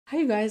Hi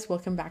you guys,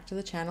 welcome back to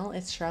the channel.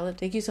 It's Charlotte.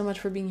 Thank you so much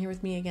for being here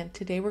with me again.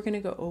 Today we're going to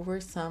go over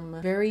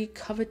some very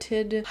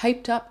coveted,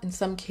 hyped up in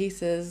some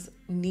cases,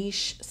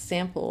 niche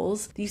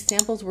samples. These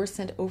samples were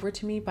sent over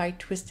to me by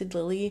Twisted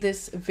Lily.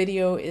 This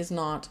video is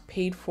not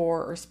paid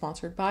for or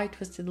sponsored by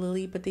Twisted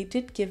Lily, but they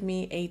did give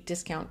me a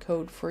discount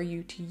code for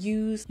you to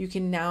use. You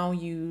can now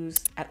use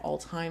at all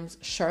times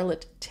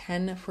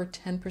Charlotte10 for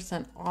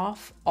 10%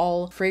 off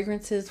all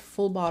fragrances,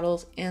 full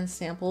bottles, and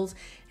samples.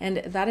 And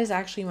that is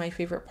actually my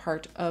favorite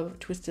part of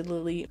Twisted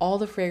Lily. All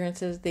the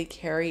fragrances they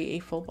carry a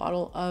full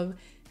bottle of.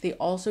 They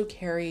also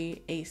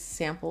carry a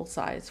sample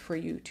size for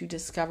you to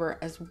discover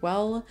as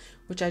well,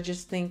 which I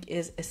just think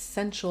is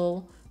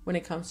essential when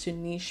it comes to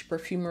niche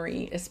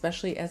perfumery,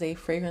 especially as a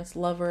fragrance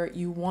lover.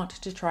 You want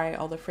to try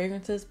all the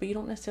fragrances, but you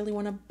don't necessarily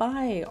want to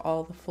buy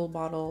all the full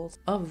bottles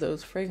of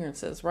those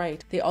fragrances,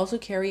 right? They also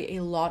carry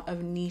a lot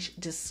of niche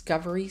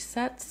discovery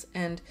sets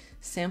and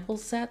sample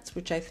sets,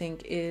 which I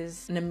think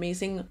is an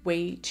amazing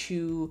way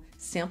to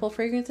sample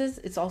fragrances.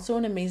 It's also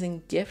an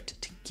amazing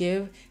gift to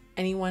give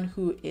anyone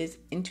who is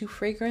into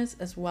fragrance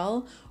as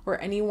well, or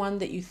anyone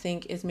that you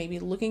think is maybe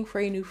looking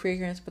for a new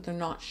fragrance but they're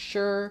not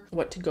sure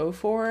what to go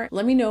for.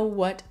 Let me know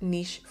what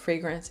niche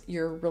fragrance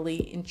you're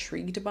really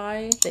intrigued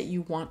by, that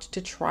you want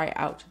to try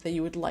out, that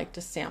you would like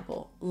to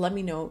sample. Let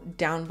me know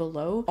down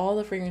below. All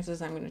the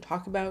fragrances I'm going to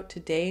talk about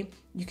today,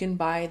 you can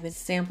buy the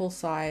sample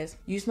size.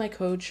 Use my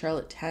code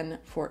Charlotte10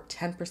 for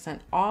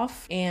 10%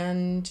 off,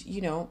 and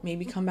you know,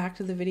 maybe come back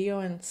to the video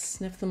and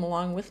sniff them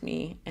along with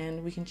me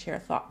and we can share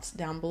thoughts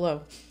down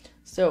below.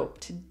 So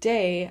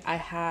today I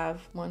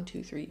have 1,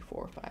 2, 3,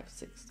 4, 5,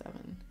 6,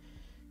 7,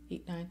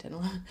 8, 9, 10,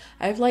 11.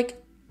 I have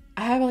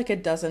like a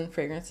dozen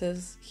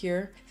fragrances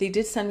here. They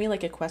did send me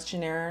like a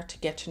questionnaire to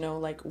get to know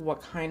like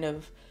what kind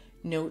of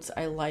notes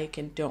I like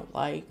and don't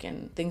like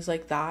and things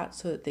like that,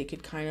 so that they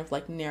could kind of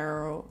like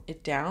narrow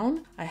it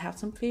down. I have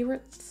some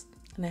favorites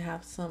and I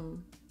have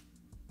some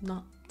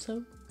not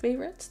so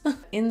favorites.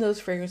 In those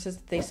fragrances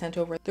that they sent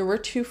over, there were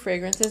 2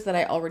 fragrances that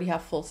I already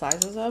have full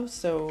sizes of,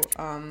 so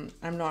I'm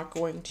not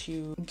going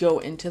to go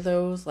into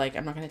those. Like,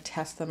 I'm not going to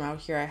test them out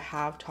here. I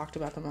have talked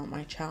about them on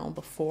my channel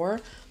before,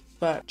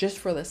 but just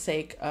for the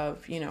sake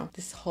of, you know,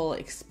 this whole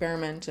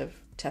experiment of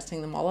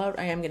testing them all out,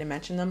 I am going to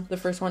mention them. The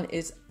first one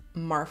is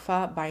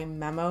Marfa by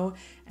MEMO,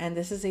 and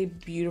this is a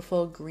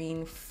beautiful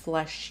green,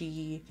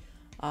 fleshy,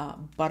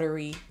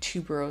 buttery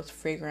tuberose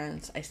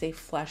fragrance. I say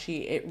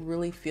fleshy, it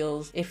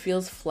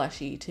feels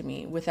fleshy to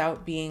me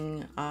without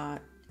being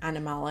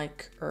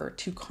animalic or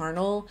too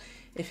carnal.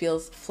 It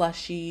feels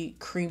fleshy,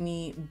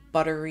 creamy,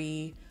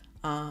 buttery,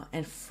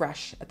 and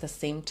fresh at the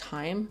same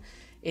time.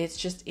 It's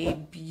just a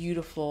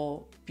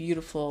beautiful,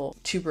 beautiful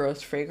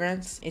tuberose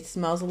fragrance. It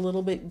smells a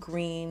little bit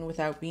green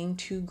without being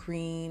too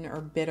green or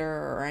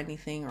bitter or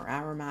anything, or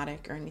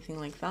aromatic or anything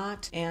like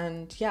that.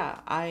 And yeah,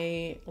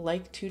 I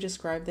like to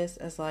describe this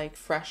as like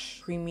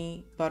fresh,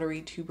 creamy,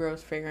 buttery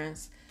tuberose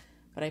fragrance,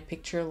 but I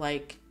picture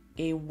like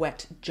a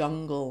wet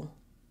jungle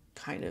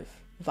kind of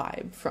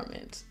vibe from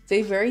it. It's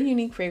a very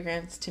unique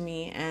fragrance to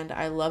me, and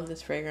I love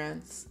this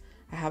fragrance.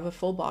 I have a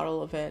full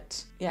bottle of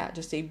it. Yeah,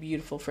 just a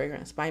beautiful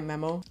fragrance by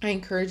MEMO. I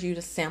encourage you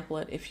to sample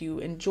it if you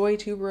enjoy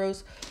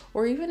tuberose,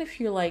 or even if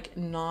you're like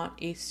not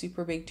a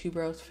super big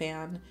tuberose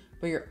fan,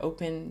 but you're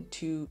open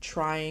to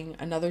trying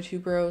another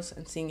tuberose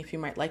and seeing if you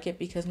might like it,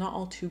 because not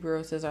all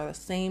tuberoses are the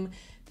same.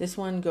 This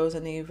one goes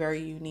in a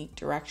very unique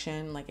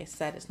direction. Like I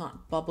said, it's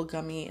not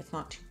bubblegummy, it's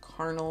not too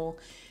carnal.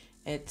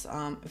 It's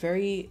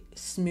very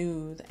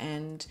smooth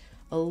and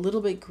a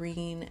little bit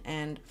green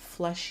and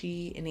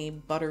fleshy in a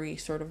buttery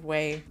sort of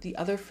way. The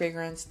other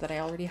fragrance that I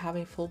already have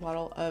a full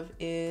bottle of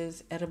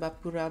is Erba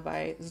Pura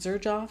by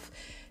XERJOFF.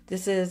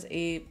 This is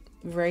a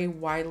very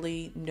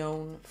widely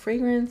known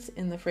fragrance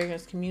in the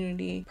fragrance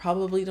community.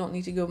 Probably don't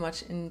need to go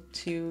much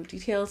into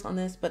details on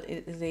this, but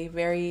it is a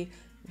very,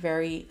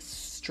 very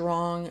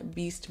strong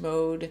beast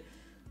mode,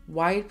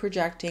 wide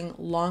projecting,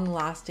 long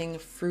lasting,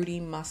 fruity,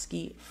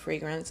 musky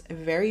fragrance.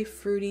 Very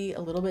fruity, a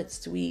little bit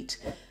sweet,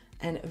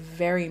 and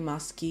very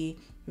musky,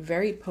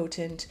 very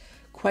potent,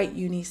 quite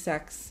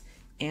unisex,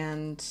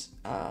 and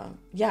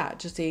yeah,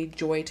 just a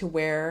joy to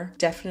wear.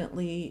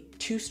 Definitely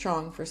too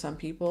strong for some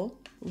people.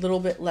 A little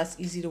bit less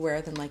easy to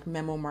wear than like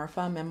MEMO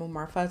Marfa. MEMO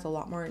Marfa is a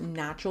lot more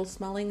natural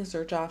smelling.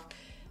 XERJOFF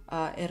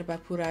Erba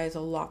Pura is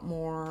a lot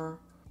more,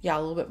 yeah, a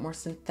little bit more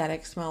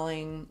synthetic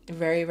smelling.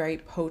 Very, very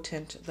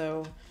potent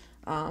though.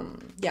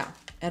 Yeah,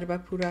 Erba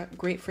Pura,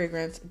 great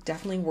fragrance.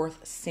 Definitely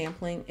worth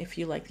sampling if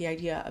you like the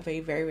idea of a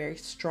very, very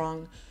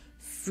strong,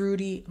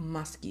 fruity,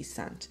 musky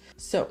scent.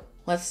 So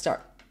let's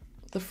start.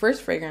 The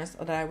first fragrance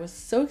that I was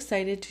so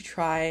excited to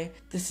try,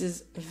 this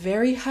is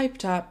very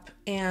hyped up,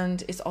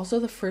 and it's also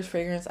the first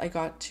fragrance I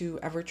got to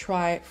ever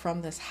try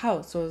from this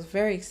house, so I was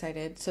very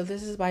excited. So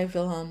this is by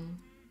VILHELM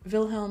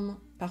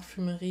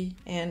Parfumerie,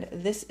 and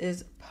this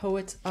is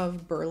Poets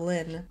of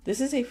Berlin.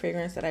 This is a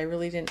fragrance that I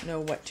really didn't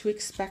know what to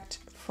expect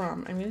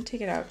from. I'm going to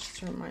take it out just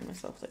to remind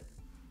myself that,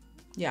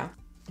 yeah,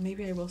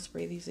 maybe I will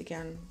spray these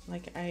again.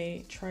 Like,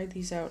 I tried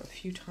these out a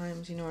few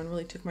times, you know, and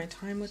really took my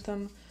time with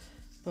them.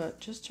 but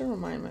just to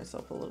remind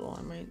myself a little,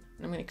 I'm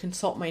going to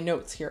consult my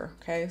notes here.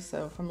 Okay.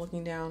 So if I'm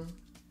looking down,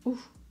 ooh,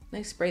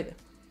 nice spray there.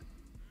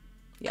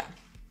 Yeah.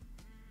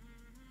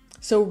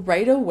 So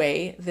right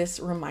away, this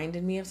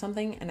reminded me of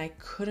something and I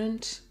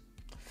couldn't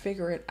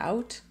figure it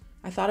out.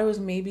 I thought it was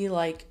maybe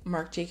like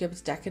Marc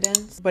Jacobs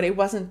Decadence, but it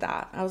wasn't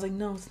that. I was like,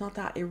 no, it's not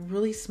that. It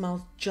really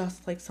smells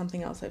just like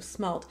something else I've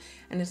smelled,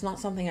 and it's not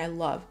something I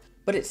love,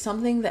 but it's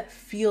something that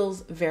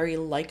feels very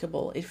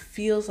likable. It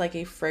feels like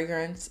a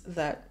fragrance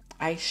that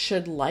I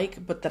should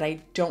like, but that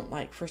I don't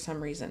like for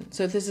some reason.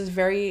 So this is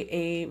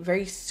a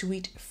very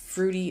sweet,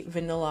 fruity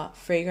vanilla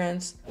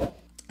fragrance.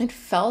 It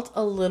felt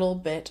a little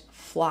bit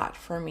flat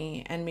for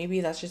me, and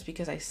maybe that's just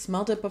because I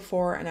smelled it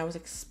before and I was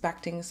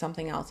expecting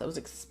something else. I was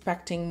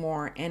expecting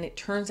more, and it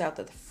turns out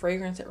that the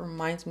fragrance it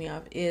reminds me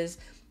of is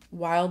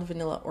Wild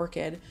Vanilla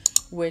Orchid,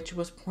 which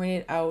was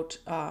pointed out.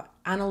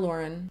 Anna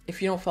Lauren,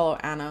 if you don't follow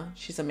Anna,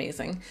 she's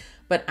amazing,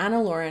 but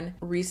Anna Lauren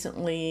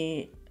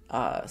recently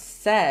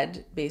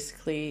said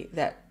basically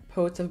that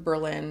Poets of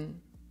Berlin,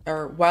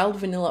 or Wild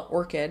Vanilla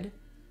Orchid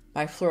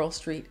by Floral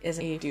Street, is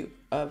a dupe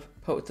of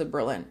Poets of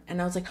Berlin.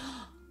 And I was like,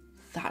 oh,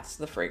 that's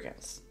the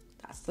fragrance.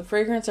 That's the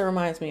fragrance it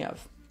reminds me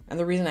of. And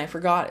the reason I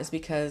forgot is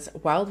because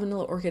Wild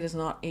Vanilla Orchid is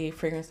not a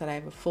fragrance that I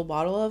have a full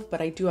bottle of,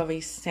 but I do have a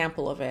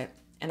sample of it.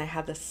 And I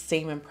had the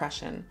same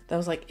impression. That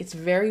was like, it's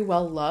very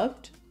well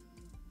loved.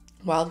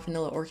 Wild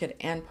Vanilla Orchid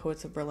and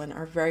Poets of Berlin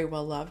are very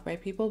well loved by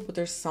people, but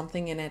there's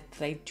something in it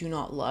that I do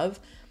not love.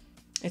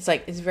 It's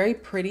like, it's very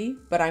pretty,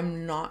 but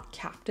I'm not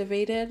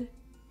captivated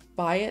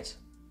by it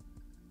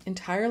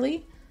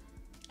entirely.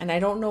 And I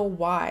don't know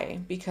why,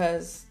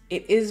 because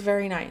it is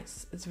very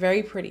nice. It's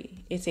very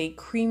pretty. It's a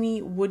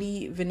creamy,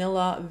 woody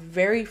vanilla,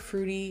 very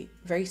fruity,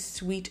 very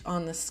sweet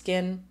on the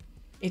skin.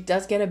 It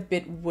does get a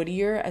bit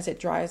woodier as it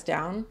dries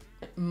down.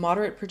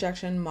 Moderate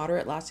projection,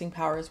 moderate lasting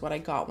power is what I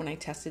got when I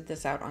tested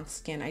this out on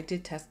skin. I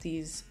did test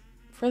these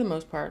for the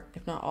most part,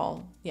 if not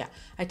all. Yeah,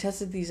 I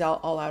tested these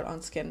all out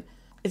on skin.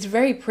 It's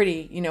very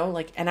pretty, you know,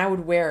 like, and I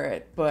would wear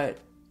it, but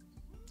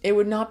it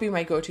would not be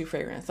my go-to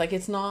fragrance. Like,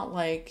 it's not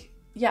like,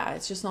 yeah,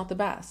 it's just not the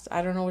best.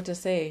 I don't know what to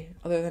say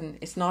other than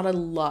it's not a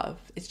love.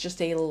 It's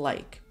just a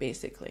like,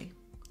 basically.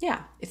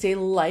 Yeah, it's a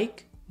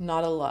like,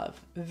 not a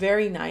love.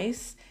 Very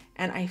nice.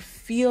 And I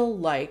feel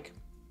like,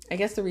 I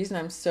guess the reason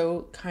I'm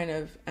so kind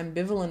of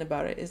ambivalent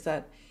about it is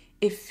that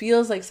it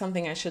feels like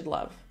something I should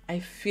love. I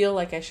feel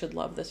like I should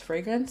love this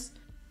fragrance,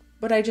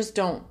 but I just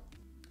don't.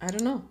 I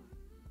don't know.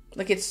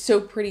 Like, it's so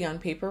pretty on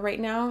paper right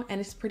now, and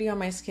it's pretty on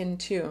my skin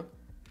too.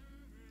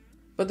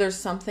 But there's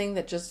something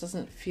that just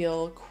doesn't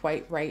feel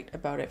quite right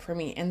about it for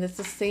me. And it's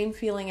the same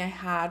feeling I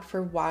had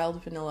for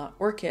Wild Vanilla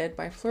Orchid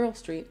by Floral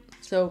Street.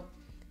 So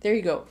there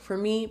you go. For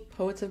me,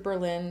 Poets of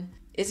Berlin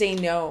is a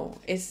no.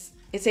 It's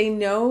a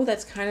no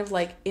that's kind of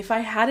like, if I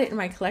had it in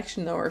my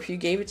collection though, or if you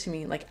gave it to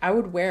me, like, I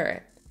would wear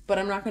it. But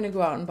I'm not going to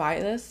go out and buy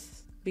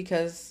this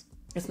because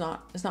it's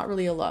not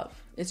really a love.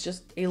 It's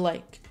just a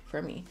like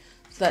for me.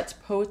 So that's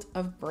Poets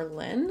of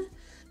Berlin.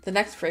 The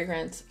next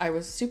fragrance I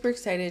was super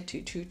excited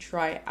to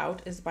try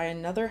out is by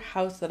another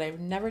house that I've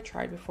never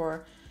tried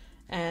before.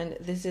 And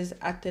this is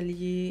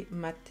Atelier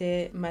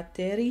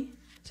Materi.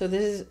 So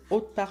this is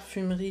Haute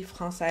Parfumerie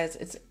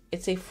Française.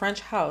 It's a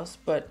French house,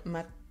 but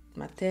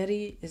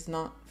Materi is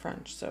not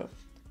French. So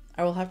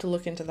I will have to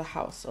look into the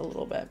house a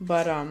little bit.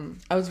 But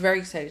I was very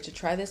excited to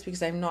try this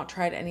because I've not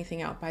tried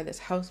anything out by this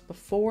house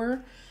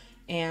before.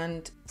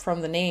 And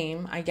from the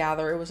name, I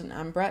gather it was an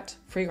ambrette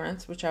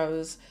fragrance, which I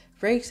was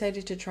very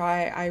excited to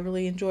try. I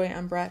really enjoy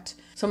ambrette.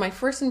 So my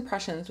first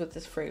impressions with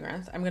this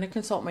fragrance, I'm going to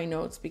consult my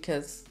notes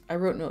because I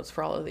wrote notes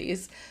for all of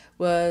these,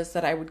 was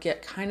that I would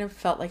get, kind of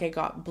felt like I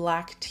got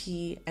black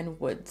tea and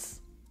woods,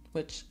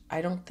 which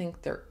I don't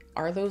think there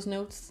are those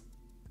notes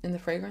in the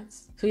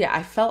fragrance. So yeah,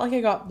 I felt like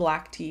I got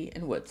black tea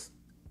and woods.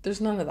 There's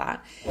none of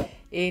that.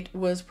 It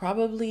was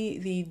probably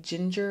the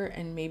ginger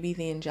and maybe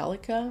the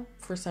angelica.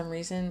 For some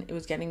reason, it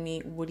was getting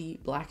me woody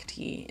black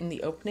tea in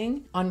the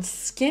opening. On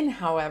skin,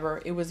 however,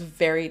 it was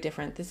very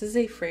different. This is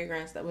a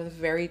fragrance that was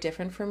very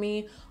different for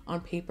me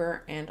on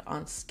paper and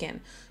on skin.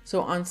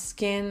 So on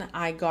skin,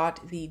 I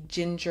got the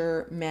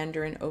ginger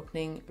mandarin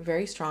opening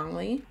very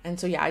strongly. And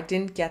so yeah, I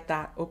didn't get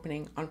that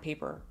opening on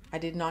paper. I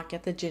did not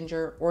get the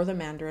ginger or the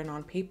mandarin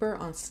on paper.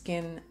 On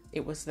skin,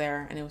 it was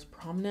there and it was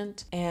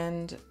prominent.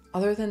 And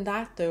other than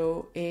that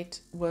though, it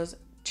was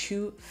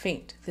too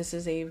faint. This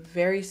is a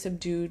very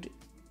subdued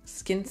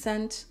skin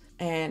scent,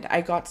 and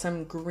I got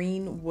some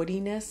green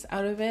woodiness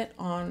out of it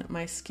on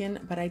my skin,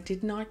 but I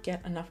did not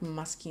get enough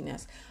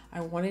muskiness.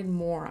 I wanted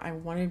more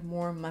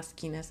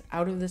muskiness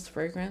out of this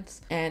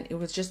fragrance, and it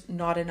was just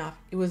not enough.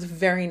 It was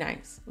very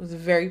nice. It was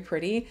very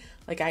pretty.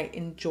 Like, I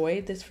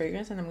enjoyed this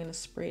fragrance, and I'm going to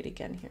spray it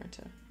again here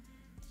to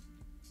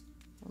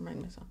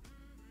remind myself.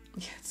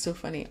 Yeah, it's so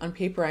funny. On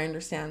paper, I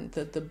understand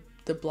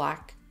the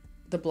black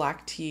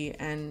tea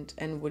and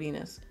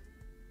woodiness.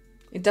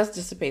 It does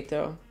dissipate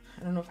though.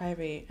 I don't know if I have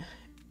a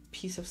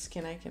piece of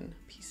skin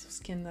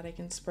that I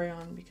can spray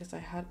on, because I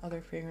had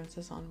other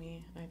fragrances on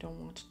me and I don't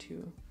want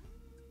to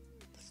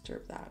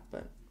disturb that,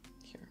 but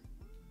here.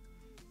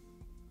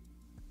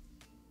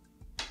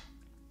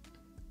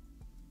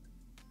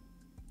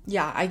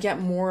 yeah, I get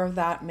more of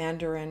that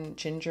mandarin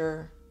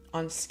ginger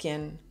on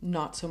skin,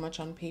 not so much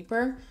on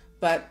paper,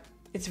 but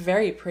it's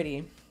very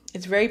pretty.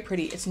 It's very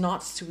pretty. It's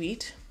not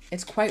sweet.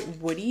 It's quite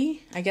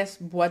woody. I guess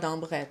bois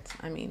d'ambrette.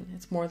 I mean,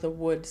 it's more the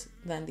woods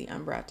than the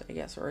ambrette, I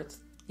guess, or it's,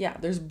 yeah,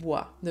 there's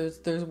bois.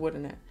 There's wood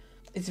in it.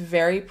 It's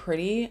very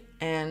pretty,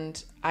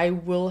 and I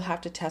will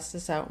have to test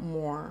this out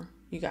more,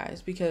 you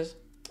guys, because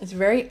it's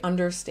very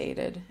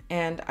understated,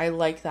 and I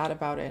like that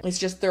about it. It's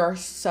just there are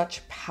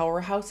such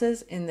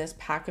powerhouses in this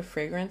pack of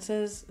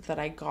fragrances that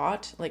I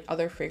got, like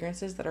other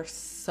fragrances that are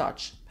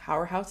such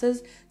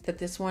powerhouses, that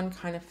this one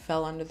kind of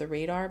fell under the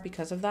radar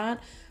because of that.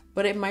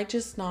 But it might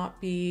just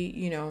not be,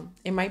 you know,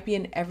 it might be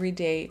an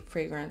everyday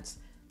fragrance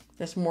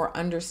that's more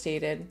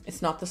understated.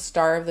 It's not the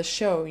star of the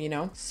show, you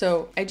know?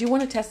 So I do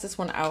want to test this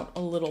one out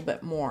a little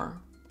bit more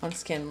on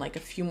skin, like a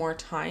few more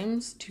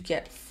times to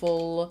get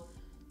full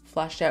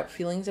fleshed out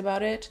feelings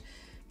about it.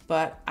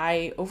 But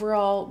I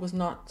overall was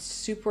not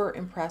super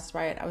impressed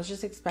by it. I was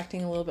just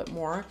expecting a little bit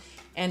more.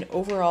 And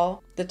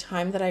overall, the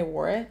time that I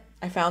wore it,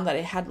 I found that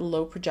it had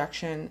low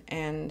projection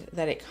and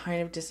that it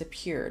kind of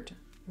disappeared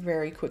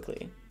very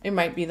quickly. It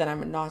might be that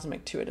I'm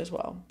anosmic to it as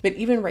well. But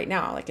even right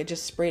now, like I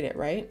just sprayed it,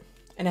 right?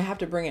 And I have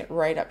to bring it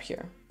right up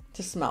here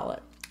to smell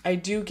it. I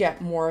do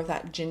get more of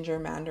that ginger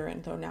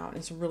mandarin though now, and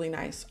it's really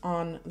nice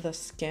on the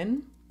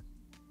skin.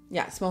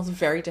 Yeah, it smells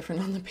very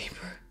different on the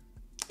paper.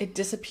 It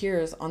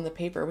disappears on the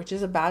paper, which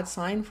is a bad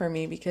sign for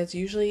me because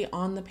usually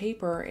on the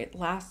paper, it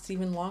lasts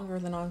even longer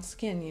than on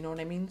skin, you know what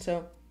I mean?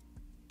 So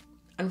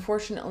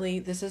unfortunately,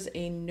 this is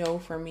a no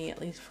for me, at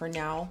least for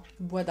now.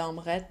 Bois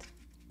d'ambrette.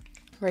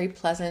 Very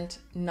pleasant,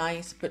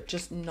 nice, but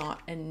just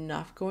not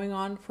enough going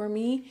on for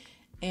me,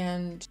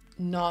 and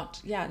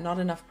not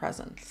enough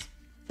presence.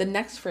 The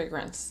next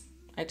fragrance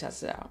I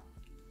tested out,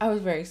 I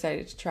was very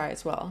excited to try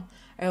as well.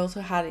 I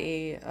also had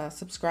a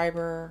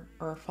subscriber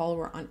or a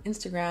follower on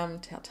Instagram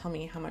tell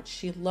me how much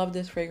she loved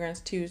this fragrance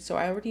too, so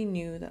I already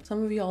knew that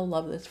some of y'all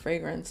love this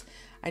fragrance.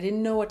 I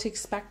didn't know what to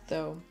expect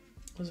though.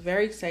 I was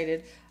very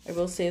excited. I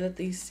will say that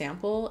the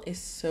sample is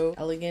so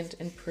elegant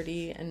and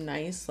pretty and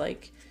nice,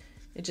 like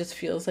it just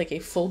feels like a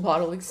full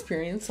bottle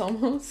experience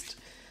almost,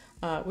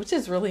 which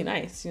is really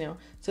nice, you know.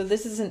 So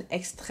this is an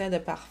extrait de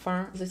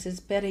parfum. This is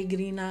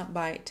Peregrina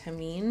by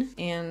THAMEEN,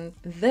 and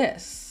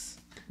this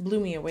blew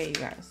me away, you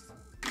guys.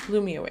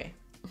 Blew me away.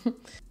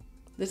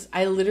 This,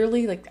 I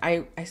literally, like,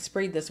 I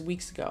sprayed this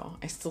weeks ago.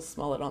 I still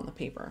smell it on the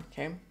paper,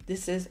 okay?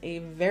 This is a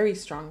very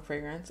strong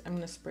fragrance. I'm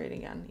going to spray it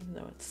again, even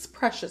though it's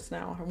precious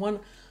now.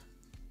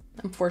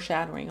 I'm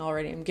foreshadowing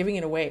already. I'm giving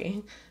it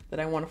away that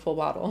I want a full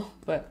bottle,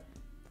 but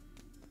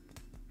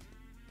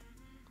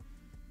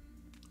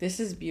this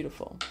is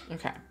beautiful.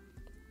 Okay.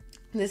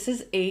 This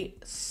is a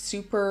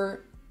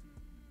super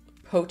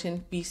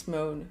potent beast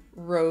mode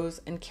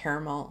rose and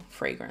caramel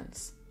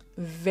fragrance.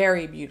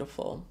 Very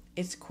beautiful.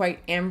 It's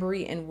quite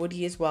ambery and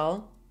woody as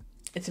well.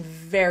 It's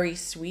very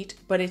sweet,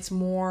 but it's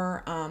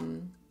more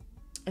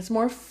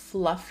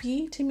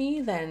fluffy to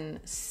me than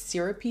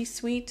syrupy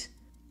sweet.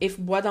 If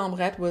Bois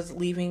d'Ambrette was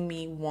leaving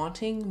me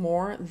wanting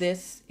more,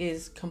 this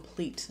is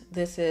complete.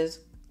 This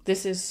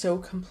is so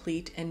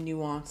complete and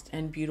nuanced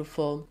and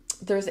beautiful.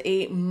 There's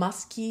a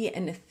musky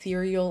and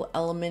ethereal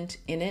element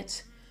in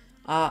it,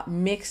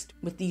 mixed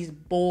with these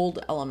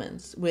bold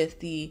elements, with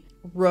the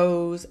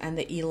rose and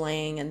the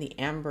ylang and the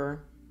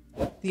amber.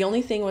 The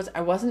only thing was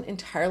I wasn't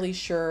entirely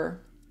sure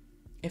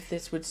if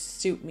this would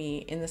suit me,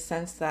 in the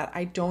sense that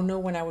I don't know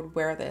when I would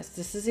wear this.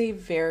 This is a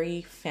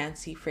very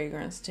fancy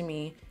fragrance to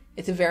me.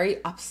 It's very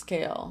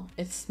upscale.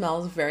 It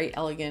smells very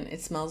elegant.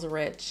 It smells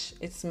rich.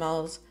 It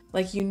smells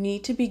like you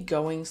need to be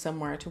going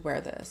somewhere to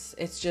wear this.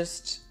 It's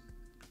just,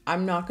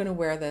 I'm not going to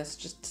wear this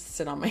just to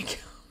sit on my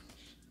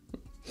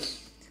couch.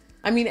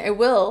 I mean, I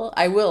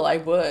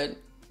would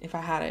if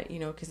I had it, you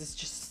know, because it's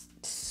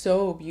just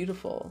so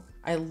beautiful.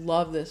 I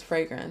love this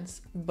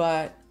fragrance,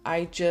 but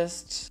I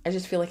just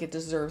feel like it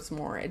deserves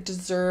more. It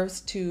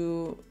deserves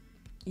to,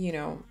 you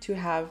know, to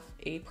have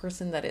a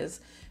person that is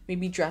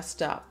maybe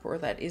dressed up or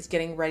that is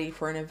getting ready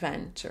for an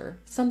event or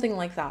something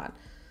like that.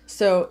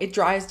 So it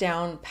dries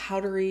down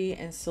powdery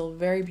and still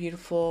very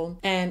beautiful.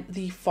 And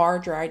the far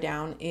dry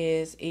down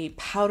is a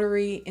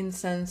powdery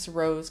incense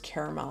rose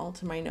caramel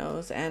to my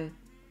nose. And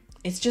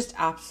it's just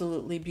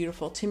absolutely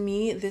beautiful. To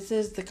me, this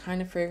is the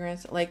kind of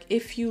fragrance, like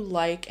if you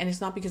like, and it's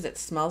not because it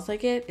smells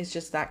like it, it's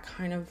just that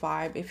kind of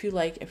vibe. If you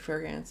like a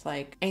fragrance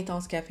like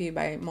Intense Café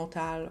by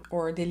Montal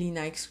or Delina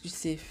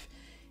Exclusif,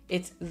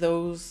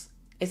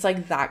 it's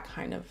like that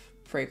kind of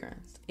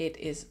fragrance. It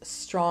is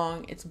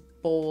strong, it's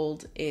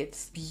bold,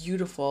 it's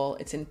beautiful,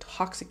 it's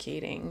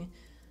intoxicating,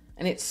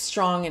 and it's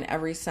strong in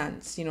every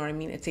sense. You know what I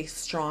mean? It's a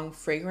strong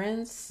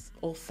fragrance,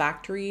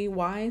 olfactory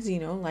wise, you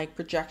know, like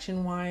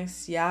projection wise,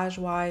 sillage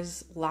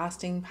wise,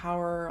 lasting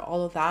power,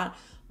 all of that.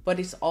 But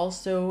it's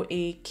also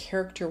a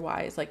character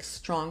wise, like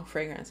strong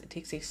fragrance. It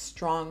takes a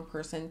strong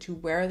person to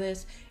wear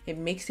this. It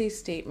makes a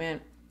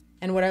statement.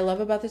 And what I love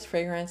about this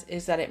fragrance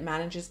is that it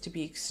manages to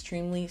be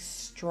extremely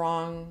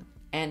strong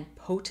and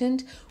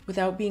potent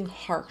without being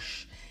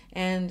harsh.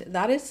 And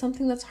that is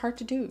something that's hard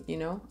to do, you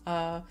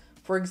know,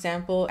 for For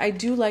example, I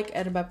do like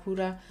Erba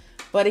Pura,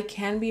 but it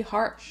can be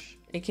harsh.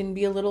 It can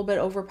be a little bit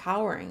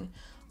overpowering.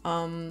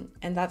 And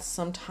that's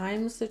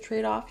sometimes the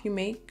trade-off you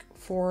make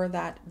for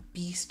that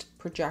beast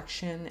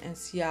projection and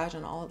sillage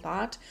and all of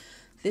that.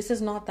 This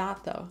is not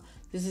that though.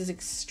 This is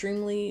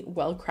extremely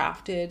well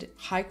crafted,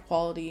 high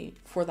quality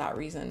for that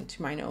reason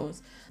to my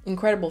nose.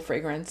 Incredible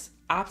fragrance,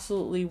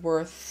 absolutely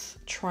worth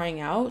trying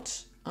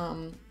out.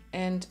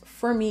 And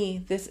for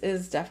me, this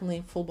is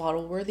definitely full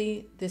bottle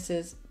worthy. This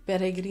is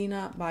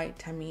Peregrina by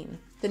THAMEEN.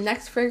 The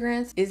next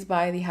fragrance is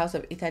by the house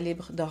of ATELIER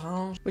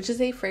d'Orange, which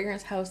is a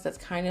fragrance house that's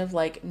kind of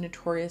like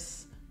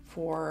notorious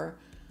for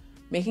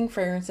making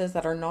fragrances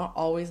that are not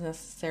always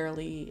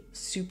necessarily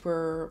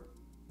super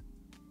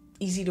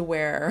easy to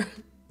wear.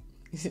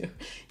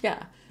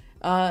 Yeah.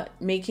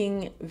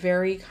 Making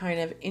very kind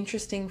of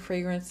interesting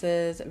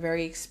fragrances,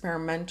 very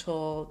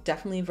experimental,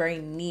 definitely very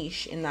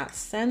niche in that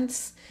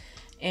sense,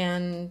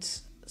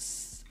 and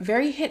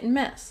very hit and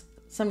miss.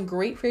 Some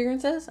great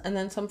fragrances and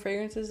then some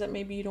fragrances that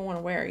maybe you don't want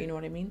to wear, you know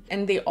what I mean?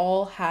 And they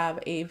all have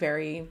a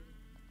very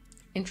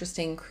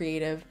interesting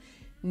creative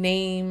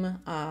name,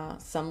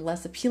 some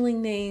less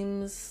appealing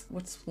names.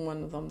 What's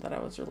one of them that I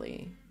was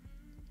really...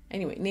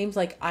 Anyway, names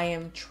like I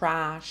Am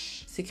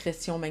Trash,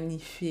 Sécrétion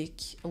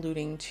Magnifique,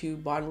 alluding to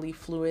bodily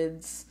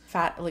fluids,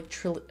 Fat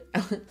Electrician,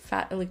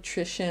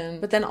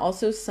 but then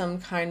also some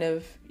kind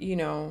of, you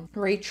know,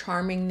 very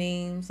charming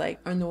names like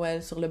Un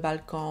Noël sur le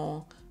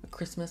balcon, A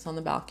Christmas on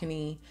the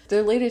Balcony.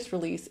 Their latest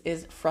release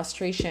is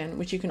Frustration,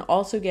 which you can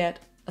also get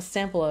a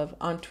sample of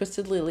on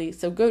Twisted Lily.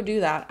 So go do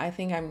that. I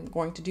think I'm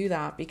going to do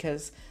that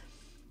because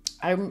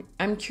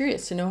I'm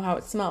curious to know how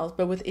it smells.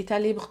 But with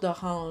ATELIER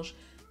d'Orange,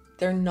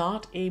 they're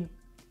not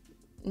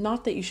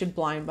that you should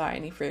blind buy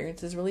any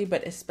fragrances really,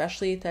 but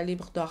especially ATELIER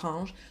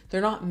d'Orange,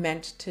 they're not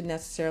meant to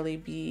necessarily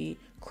be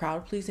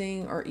crowd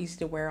pleasing or easy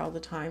to wear all the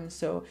time.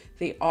 So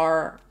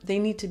they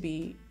need to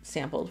be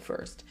sampled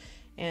first.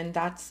 And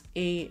that's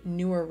a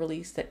newer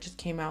release that just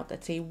came out.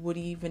 That's a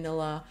woody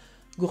vanilla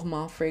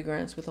gourmand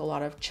fragrance with a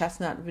lot of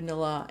chestnut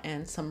vanilla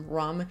and some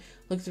rum.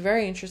 Looks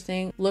very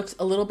interesting. Looks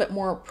a little bit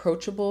more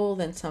approachable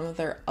than some of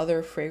their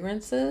other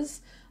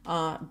fragrances.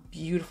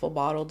 Beautiful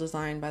bottle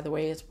design, by the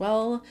way, as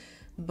well.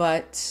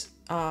 But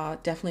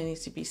definitely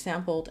needs to be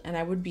sampled, and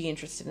I would be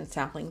interested in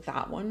sampling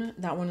that one.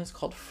 That one is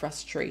called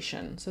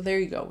Frustration. So there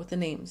you go with the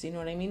names, you know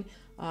what I mean?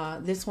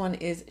 This one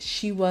is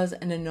She Was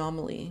an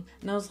Anomaly,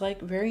 and I was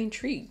like very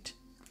intrigued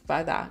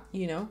by that,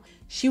 you know?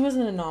 She Was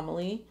an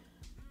Anomaly.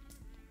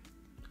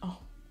 Oh,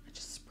 I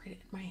just sprayed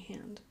it in my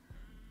hand.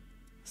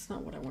 That's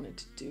not what I wanted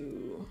to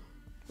do.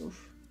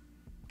 Oof.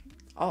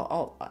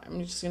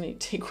 I'm just gonna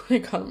take what I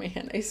got in my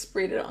hand. I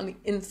sprayed it on the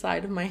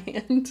inside of my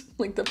hand,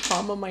 like the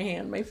palm of my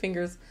hand, my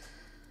fingers.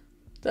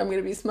 I'm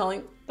gonna be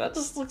smelling. That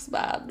just looks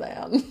bad,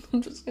 man.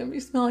 I'm just gonna be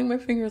smelling my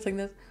fingers like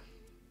this.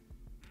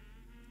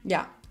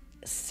 Yeah.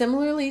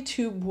 Similarly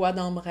to Bois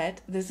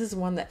d'Ambrette, this is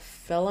one that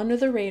fell under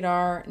the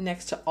radar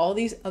next to all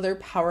these other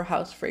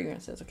powerhouse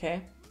fragrances,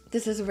 okay?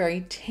 This is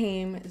very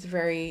tame. It's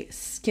very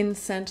skin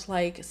scent,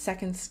 like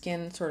second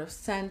skin sort of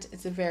scent.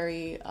 It's a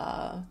very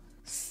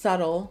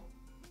subtle.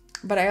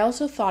 But I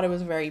also thought it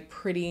was very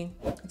pretty.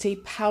 It's a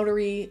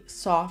powdery,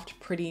 soft,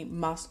 pretty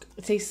musk.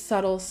 It's a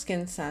subtle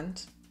skin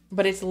scent,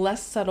 but it's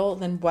less subtle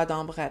than Bois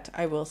d'Ambrette,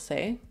 I will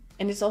say.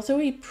 And it's also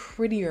a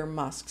prettier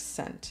musk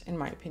scent, in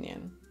my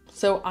opinion.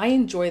 So I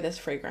enjoy this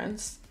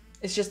fragrance.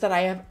 It's just that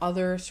I have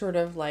other sort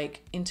of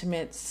like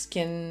intimate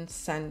skin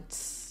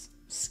scents,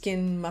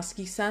 skin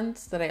musky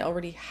scents that I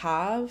already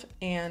have,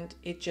 and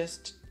it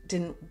just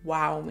didn't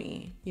wow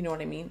me. You know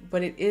what I mean?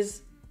 But it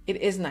is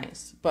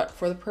nice, but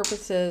for the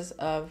purposes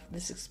of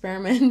this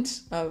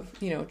experiment of,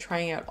 you know,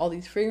 trying out all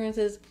these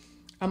fragrances,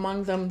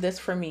 among them, this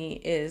for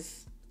me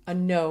is a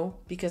no,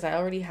 because I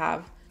already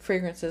have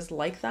fragrances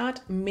like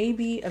that.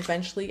 Maybe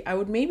eventually I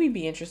would maybe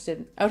be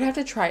interested. I would have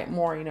to try it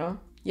more, you know?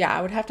 Yeah,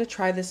 I would have to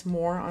try this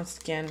more on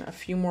skin, a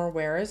few more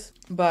wears,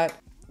 but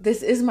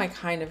this is my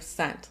kind of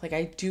scent. Like,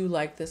 I do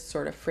like this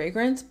sort of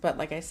fragrance, but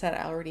like I said,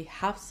 I already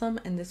have some,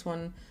 and this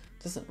one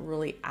doesn't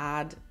really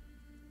add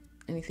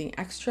anything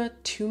extra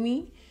to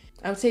me.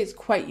 I would say it's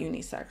quite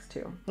unisex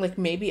too. Like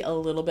maybe a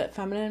little bit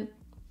feminine,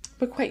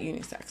 but quite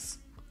unisex.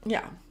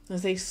 Yeah,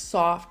 there's a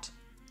soft,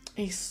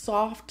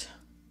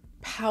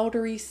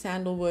 powdery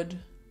sandalwood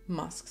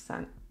musk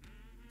scent.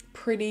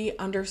 Pretty,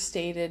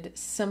 understated,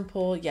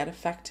 simple, yet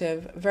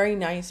effective. Very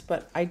nice,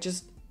 but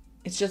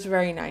it's just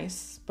very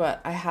nice.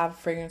 But I have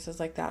fragrances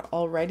like that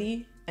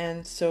already.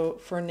 And so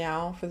for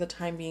now, for the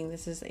time being,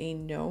 this is a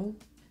no.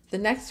 The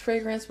next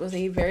fragrance is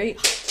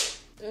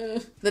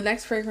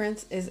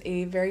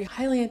a very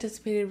highly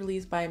anticipated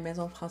release by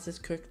Maison Francis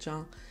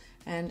KURKDJIAN,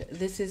 and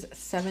this is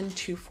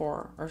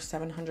 724 or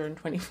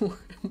 724.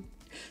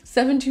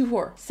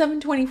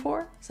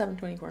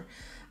 724.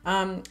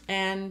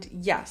 And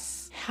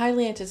yes,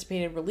 highly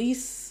anticipated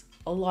release,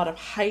 a lot of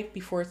hype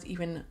before it's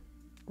even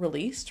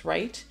released,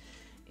 right?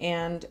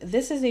 And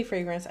this is a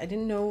fragrance I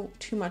didn't know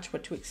too much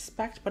what to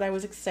expect, but I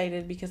was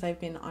excited because I've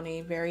been on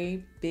a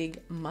very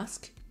big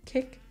musk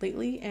kick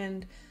lately,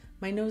 and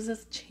my nose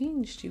has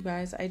changed, you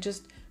guys. I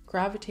just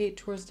gravitate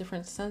towards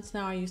different scents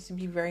now. I used to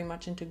be very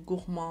much into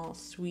gourmand,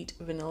 sweet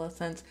vanilla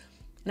scents,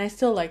 and I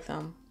still like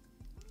them.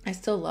 I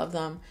still love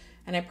them,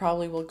 and I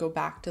probably will go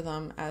back to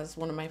them as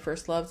one of my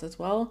first loves as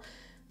well.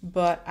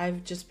 But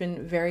I've just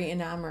been very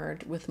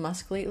enamored with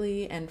musk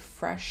lately, and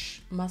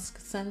fresh musk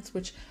scents,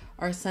 which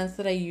are scents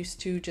that I used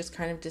to just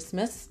kind of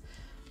dismiss.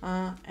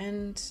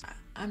 And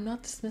I'm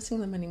not dismissing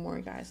them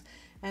anymore, guys.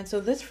 And so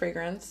this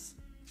fragrance,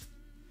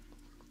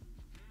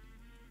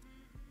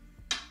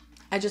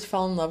 I just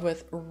fell in love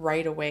with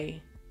right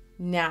away.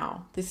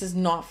 Now, this is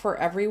not for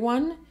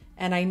everyone.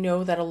 And I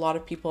know that a lot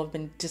of people have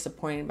been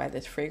disappointed by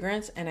this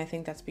fragrance. And I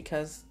think that's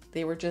because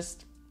they were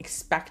just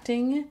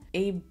expecting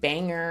a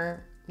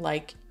banger,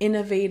 like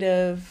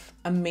innovative,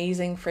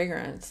 amazing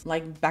fragrance,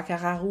 like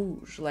Baccarat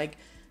Rouge, like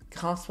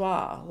Grand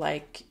Soir,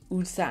 like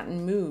Oud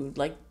Satin Mood,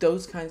 like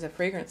those kinds of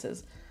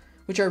fragrances,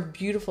 which are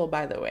beautiful,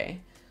 by the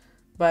way.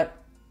 But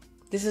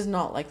this is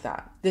not like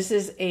that. This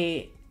is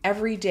a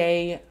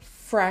everyday,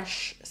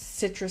 fresh,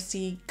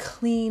 citrusy,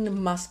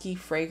 clean, musky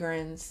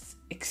fragrance,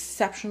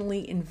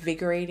 exceptionally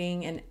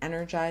invigorating and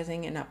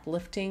energizing and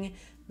uplifting.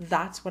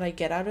 That's what I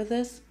get out of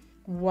this.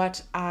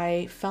 What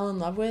I fell in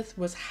love with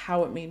was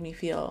how it made me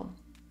feel.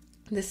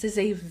 This is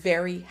a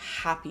very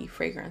happy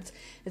fragrance.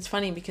 It's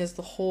funny because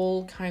the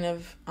whole kind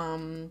of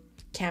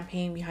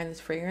campaign behind this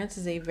fragrance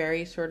is a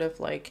very sort of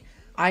like,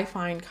 I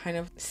find kind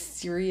of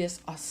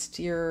serious,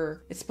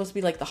 austere. It's supposed to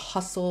be like the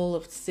hustle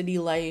of city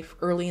life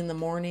early in the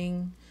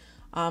morning.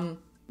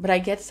 But I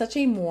get such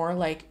a more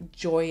like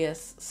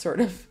joyous sort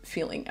of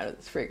feeling out of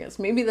this fragrance.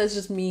 Maybe that's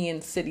just me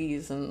in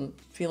cities and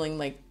feeling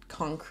like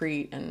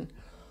concrete, and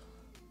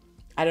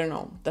I don't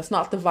know. That's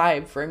not the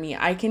vibe for me.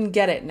 I can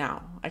get it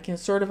now. I can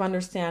sort of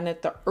understand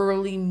it. The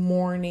early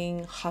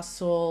morning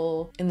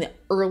hustle in the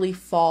early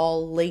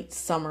fall, late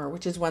summer,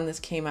 which is when this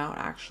came out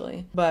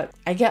actually. But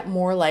I get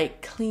more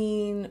like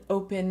clean,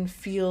 open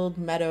field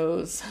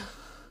meadows.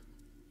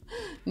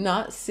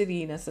 Not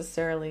city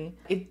necessarily.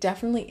 It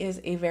definitely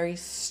is a very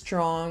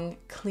strong,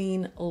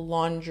 clean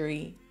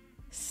laundry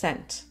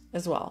scent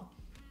as well.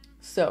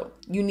 So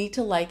you need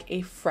to like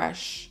a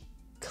fresh,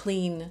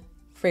 clean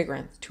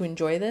fragrance to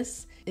enjoy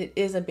this. It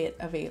is a bit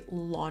of a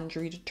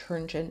laundry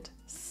detergent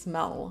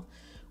smell,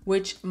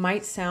 which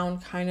might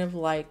sound kind of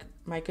like,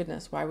 my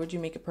goodness, why would you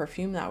make a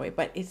perfume that way?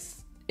 But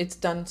it's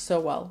done so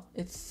well.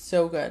 It's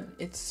so good.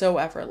 It's so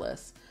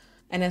effortless.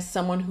 And as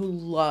someone who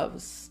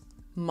loves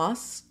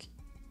musk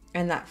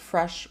and that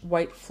fresh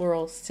white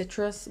floral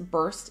citrus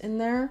burst in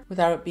there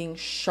without it being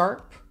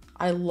sharp,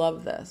 I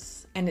love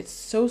this. And it's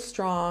so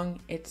strong.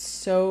 It's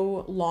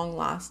so long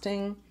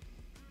lasting.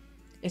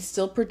 It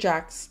still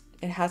projects.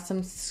 It has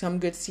some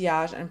good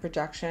sillage and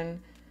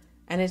projection,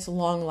 and it's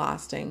long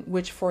lasting,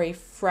 which for a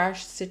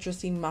fresh,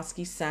 citrusy,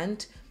 musky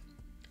scent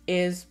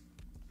is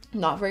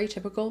not very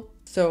typical.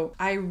 So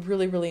I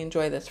really, really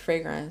enjoy this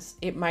fragrance.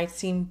 It might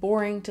seem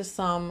boring to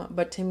some,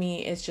 but to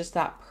me, it's just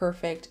that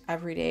perfect,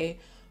 everyday,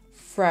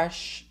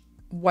 fresh,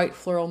 white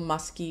floral,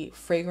 musky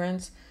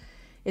fragrance.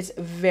 It's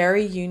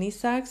very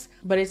unisex,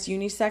 but it's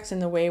unisex in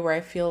the way where I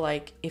feel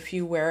like if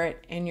you wear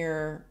it and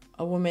you're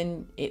a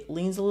woman, it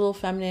leans a little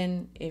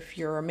feminine. If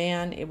you're a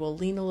man, it will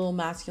lean a little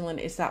masculine.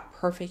 It's that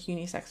perfect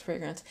unisex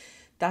fragrance.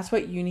 That's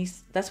what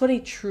a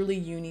truly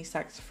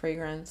unisex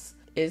fragrance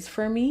is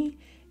for me.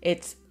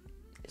 It's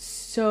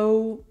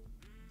so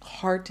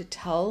hard to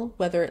tell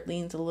whether it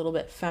leans a little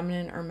bit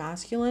feminine or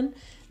masculine,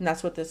 and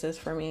that's what this is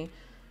for me,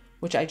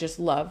 which I just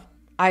love.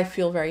 I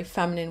feel very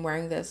feminine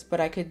wearing this, but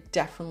I could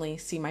definitely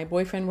see my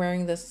boyfriend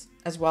wearing this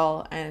as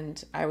well,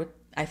 and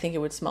I think it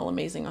would smell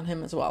amazing on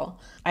him as well.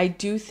 I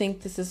do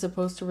think this is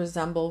supposed to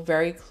resemble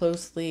very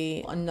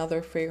closely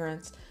another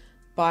fragrance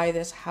by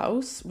this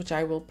house, which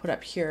I will put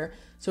up here.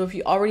 So if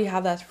you already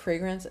have that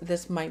fragrance,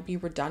 this might be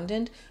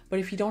redundant, but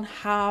if you don't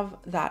have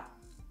that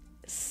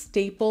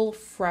staple,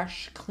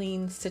 fresh,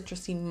 clean,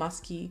 citrusy,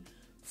 musky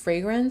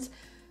fragrance,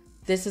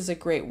 this is a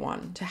great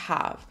one to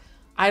have.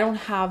 I don't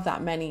have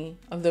that many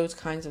of those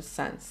kinds of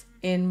scents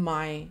in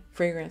my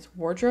fragrance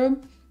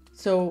wardrobe,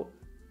 so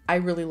I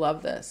really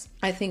love this.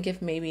 I think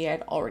if maybe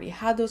I'd already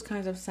had those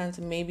kinds of scents,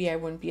 maybe I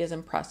wouldn't be as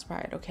impressed by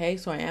it, okay?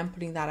 So I am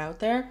putting that out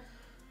there.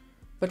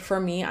 But for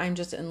me, I'm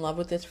just in love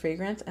with this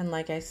fragrance. And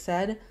like I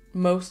said,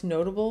 most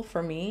notable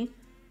for me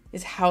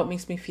is how it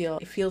makes me feel.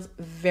 It feels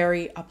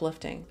very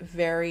uplifting,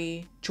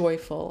 very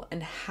joyful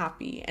and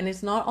happy. And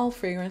it's not all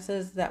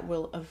fragrances that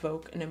will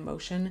evoke an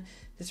emotion.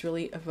 This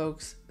really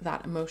evokes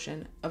that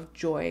emotion of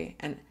joy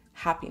and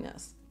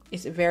happiness.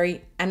 It's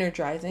very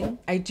energizing.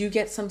 I do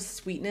get some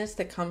sweetness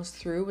that comes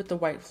through with the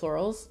white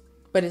florals,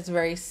 but it's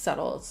very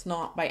subtle. It's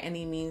not by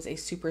any means a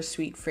super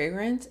sweet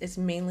fragrance. It's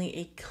mainly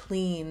a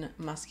clean,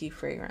 musky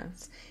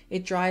fragrance.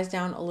 It dries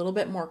down a little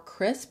bit more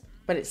crisp,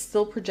 but it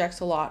still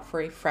projects a lot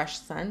for a fresh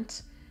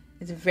scent.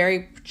 It's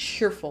very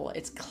cheerful,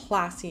 it's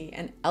classy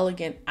and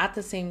elegant at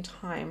the same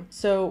time.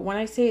 So when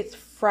I say it's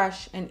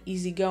fresh and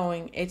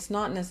easygoing, it's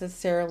not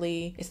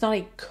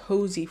a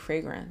cozy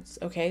fragrance,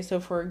 okay? So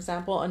for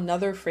example,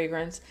 another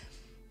fragrance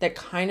that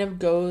kind of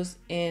goes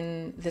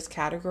in this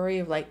category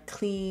of like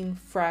clean,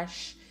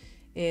 fresh,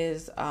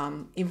 is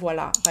Et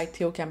Voilà by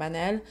Théo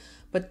Cabanel.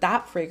 But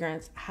that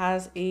fragrance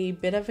has a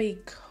bit of a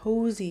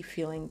cozy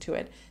feeling to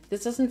it.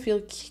 This doesn't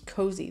feel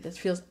cozy. This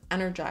feels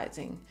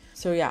energizing.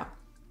 So yeah,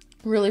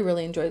 really,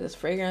 really enjoy this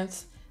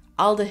fragrance.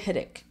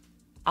 Aldehydic.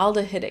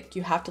 Aldehydic.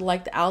 You have to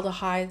like the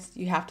aldehydes.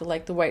 You have to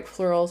like the white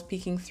florals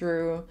peeking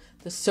through,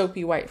 the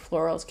soapy white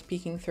florals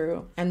peeking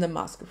through, and the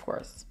musk, of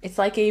course. It's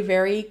like a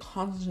very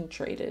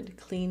concentrated,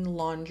 clean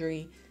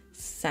laundry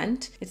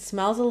scent. It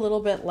smells a little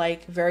bit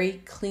like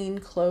very clean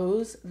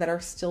clothes that are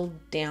still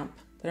damp,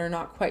 that are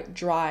not quite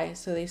dry.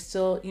 So they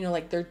still, you know,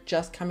 like they're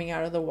just coming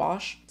out of the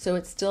wash. So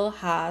it still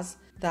has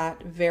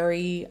that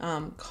very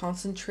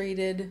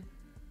concentrated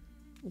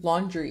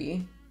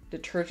laundry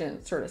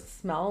detergent sort of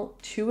smell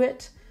to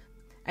it.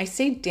 I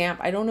say damp,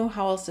 I don't know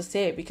how else to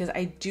say it, because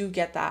I do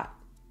get that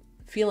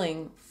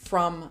feeling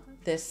from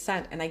this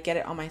scent, and I get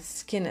it on my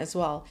skin as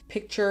well.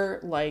 Picture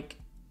like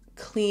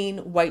clean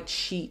white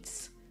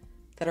sheets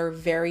that are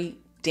very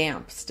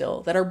damp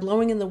still, that are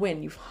blowing in the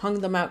wind. You've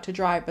hung them out to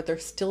dry, but they're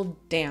still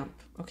damp,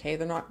 okay?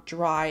 They're not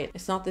dry.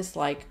 It's not this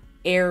like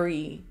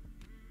airy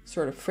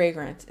sort of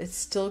fragrance. It's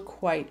still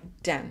quite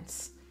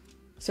dense.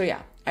 So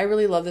yeah, I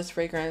really love this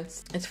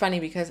fragrance. It's funny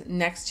because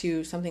next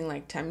to something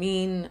like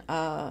THAMEEN,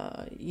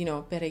 you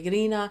know,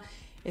 Peregrina,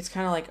 it's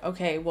kind of like,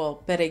 okay,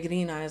 well,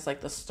 Peregrina is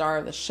like the star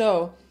of the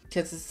show,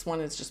 because this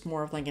one is just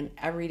more of like an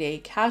everyday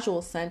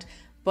casual scent,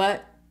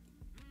 but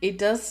it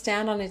does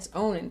stand on its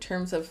own in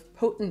terms of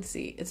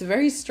potency. It's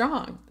very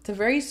strong. It's a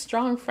very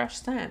strong,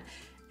 fresh scent.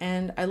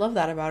 And I love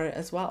that about it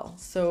as well.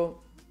 So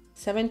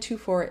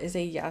 724 is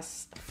a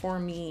yes for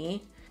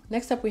me.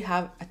 Next up, we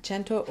have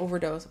Accento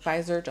Overdose by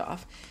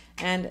XERJOFF.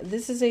 And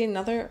this is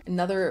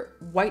another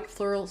white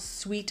floral,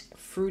 sweet,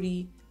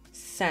 fruity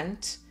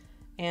scent.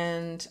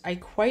 And I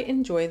quite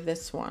enjoy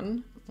this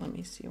one. Let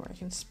me see where I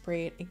can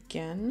spray it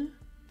again.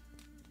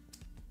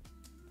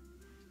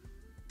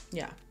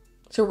 Yeah.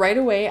 So right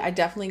away, I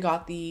definitely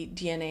got the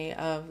DNA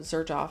of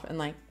XERJOFF, and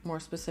like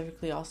more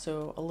specifically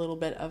also a little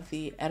bit of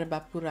the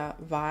Erba Pura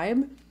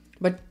vibe,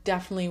 but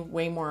definitely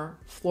way more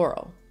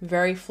floral,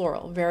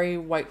 very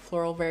white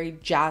floral, very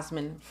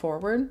jasmine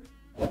forward,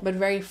 but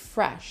very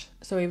fresh.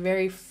 So a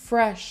very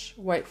fresh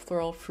white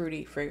floral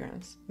fruity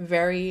fragrance,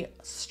 very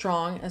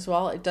strong as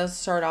well. It does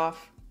start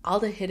off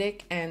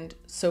aldehydic and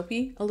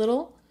soapy a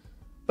little,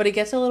 but it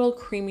gets a little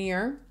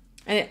creamier,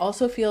 and it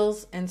also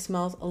feels and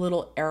smells a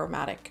little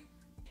aromatic.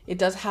 It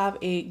does have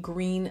a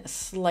green,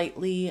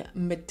 slightly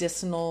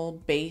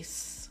medicinal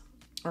base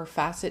or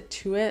facet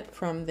to it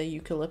from the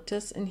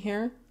eucalyptus in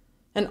here.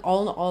 And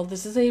all in all,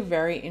 this is a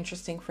very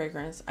interesting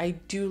fragrance. I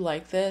do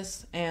like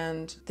this,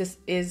 and this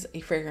is a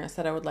fragrance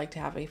that I would like to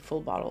have a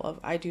full bottle of.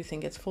 I do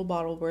think it's full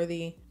bottle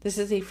worthy. This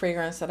is a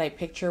fragrance that I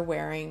picture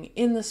wearing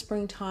in the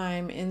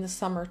springtime, in the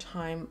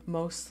summertime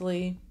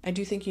mostly. I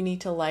do think you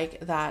need to like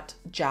that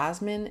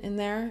jasmine in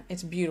there.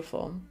 It's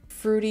beautiful.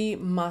 Fruity,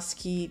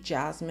 musky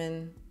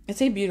jasmine.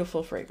 It's a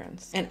beautiful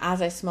fragrance. And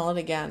as I smell it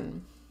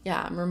again,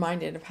 yeah, I'm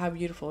reminded of how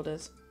beautiful it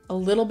is. A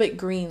little bit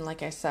green,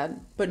 like I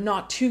said, but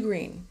not too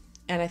green.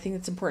 And I think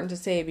it's important to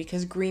say,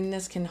 because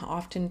greenness can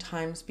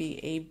oftentimes be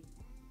a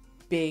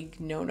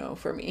big no-no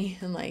for me,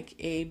 and like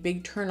a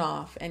big turn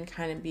off, and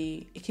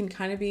it can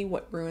kind of be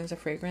what ruins a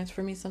fragrance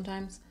for me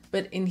sometimes.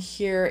 But in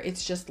here,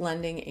 it's just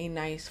lending a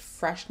nice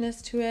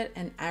freshness to it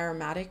and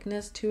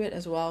aromaticness to it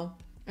as well.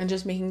 And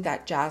just making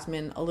that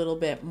jasmine a little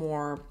bit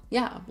more,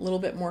 yeah, a little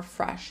bit more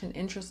fresh and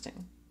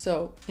interesting.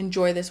 So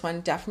enjoy this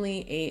one.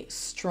 Definitely a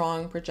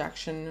strong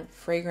projection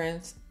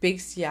fragrance, big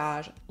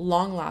sillage,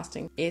 long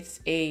lasting.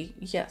 It's a,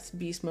 yes,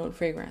 beast mode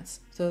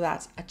fragrance. So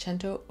that's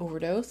Accento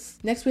Overdose.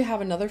 Next, we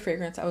have another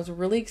fragrance I was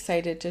really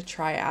excited to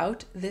try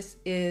out. This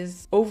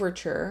is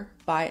Overture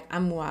by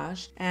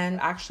AMOUAGE. And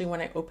actually,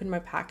 when I opened my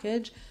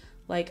package,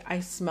 like, I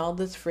smelled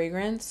this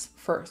fragrance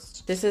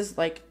first. This is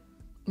like,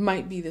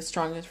 might be the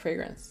strongest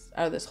fragrance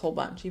out of this whole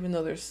bunch. Even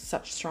though there's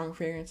such strong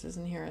fragrances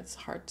in here, it's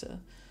hard to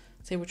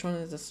say which one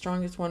is the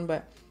strongest one,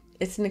 but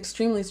it's an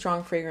extremely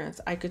strong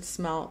fragrance. I could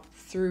smell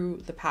through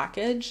the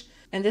package.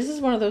 And this is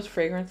one of those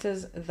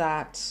fragrances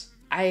that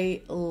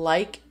I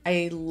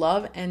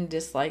love and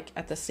dislike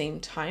at the same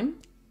time.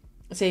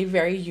 It's a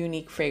very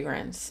unique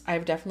fragrance.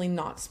 I've definitely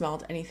not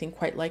smelled anything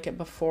quite like it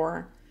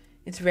before.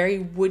 It's very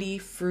woody,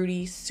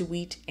 fruity,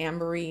 sweet,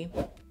 ambery.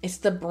 It's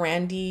the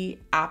brandy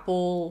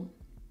apple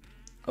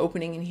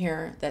opening in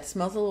here that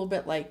smells a little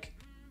bit like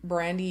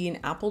brandy and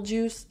apple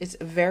juice. It's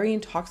very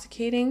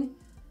intoxicating.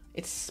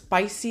 It's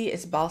spicy.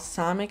 It's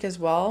balsamic as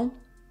well.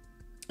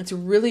 It's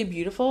really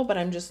beautiful, but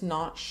I'm just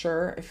not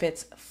sure if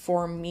it's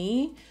for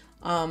me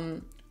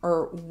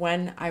or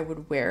when I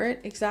would wear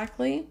it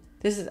exactly.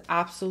 This is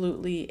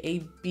absolutely a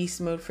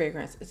beast mode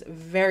fragrance. It's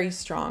very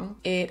strong.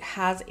 It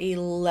has a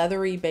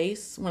leathery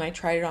base. When I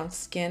tried it on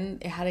skin,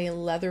 it had a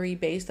leathery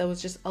base that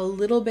was just a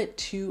little bit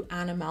too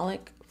animalic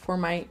for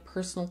my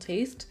personal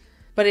taste.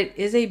 But it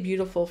is a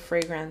beautiful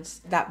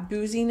fragrance. That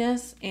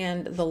booziness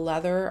and the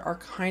leather are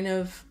kind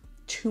of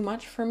too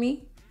much for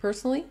me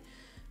personally,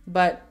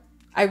 but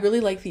I really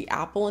like the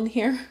apple in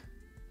here.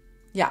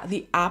 Yeah,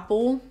 the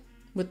apple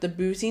with the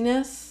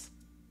booziness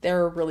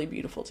they're really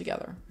beautiful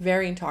together.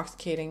 Very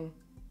intoxicating.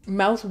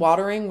 Mouth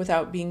watering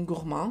without being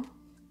gourmand.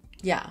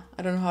 Yeah,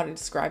 I don't know how to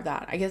describe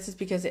that. I guess it's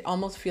because it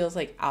almost feels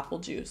like apple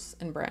juice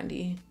and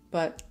brandy,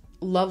 but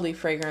lovely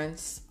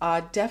fragrance.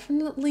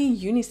 Definitely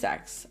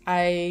unisex.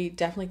 I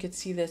definitely could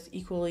see this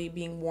equally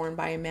being worn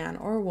by a man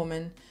or a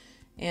woman.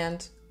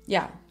 And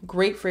yeah,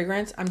 great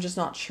fragrance. I'm just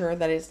not sure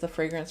that it's the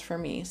fragrance for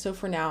me. So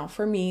for now,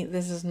 for me,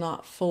 this is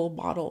not full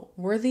bottle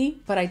worthy,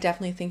 but I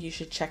definitely think you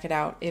should check it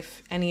out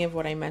if any of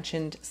what I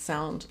mentioned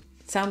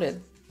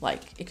sounded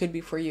like it could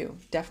be for you.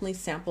 Definitely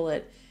sample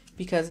it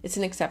because it's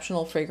an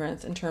exceptional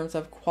fragrance in terms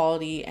of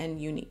quality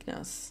and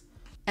uniqueness.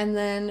 And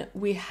then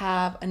we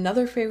have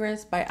another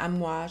fragrance by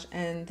AMOUAGE,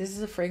 and this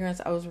is a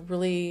fragrance I've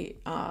really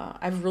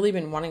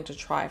been wanting to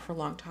try for a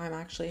long time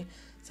actually.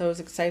 So I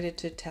was excited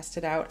to test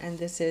it out, and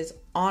this is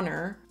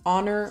Honor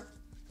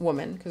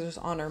Woman, because there's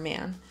Honor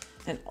Man,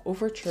 and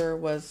Overture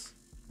was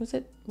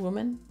it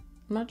woman?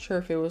 I'm not sure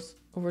if it was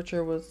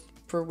Overture was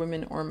for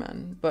women or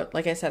men, but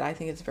like I said, I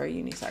think it's very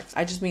unisex.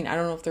 I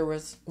don't know if there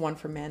was one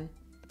for men,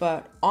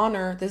 but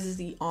Honor, this is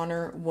the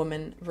Honor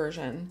Woman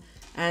version,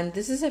 and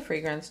this is a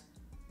fragrance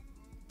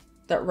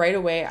that right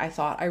away I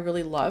thought I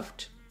really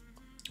loved.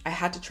 I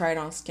had to try it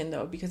on skin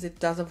though, because it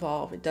does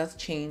evolve, it does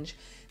change.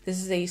 This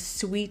is a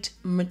sweet,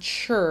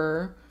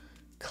 mature,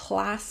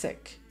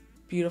 classic,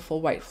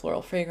 beautiful white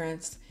floral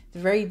fragrance. It's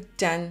very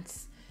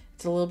dense.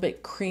 It's a little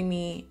bit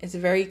creamy. It's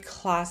very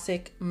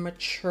classic,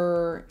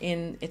 mature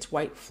in its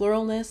white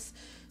floralness.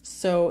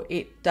 So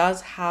it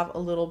does have a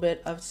little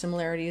bit of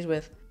similarities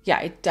with, yeah,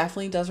 it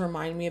definitely does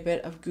remind me a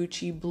bit of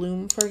Gucci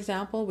Bloom, for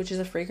example, which is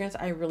a fragrance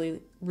I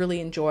really,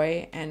 really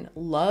enjoy and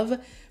love,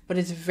 but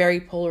it's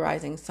very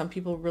polarizing. Some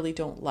people really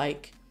don't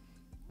like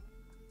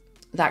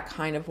that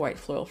kind of white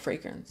floral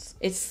fragrance.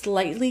 It's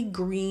slightly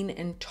green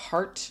and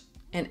tart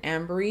and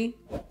ambery,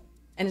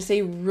 and it's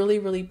a really,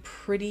 really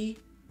pretty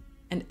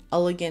and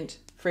elegant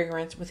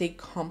fragrance with a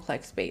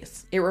complex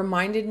base. It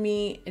reminded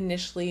me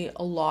initially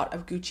a lot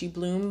of Gucci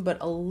Bloom, but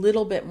a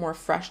little bit more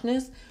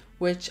freshness,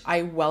 which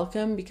I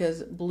welcome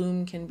because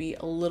Bloom can be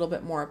a little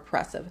bit more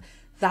oppressive.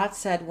 That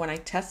said, when I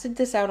tested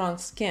this out on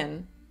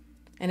skin,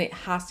 and it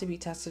has to be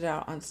tested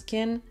out on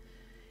skin,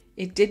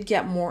 it did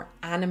get more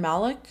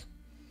animalic,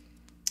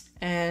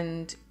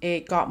 and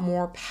it got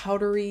more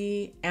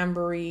powdery,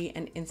 ambery,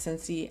 and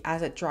incensey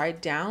as it dried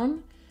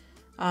down,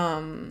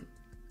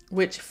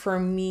 which for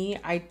me,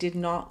 I did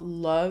not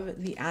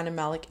love the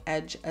animalic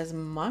edge as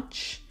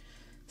much.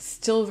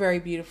 Still very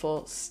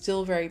beautiful,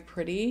 still very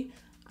pretty.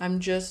 I'm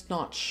just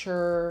not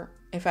sure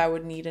if I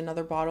would need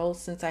another bottle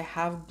since I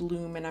have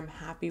Bloom and I'm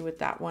happy with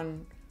that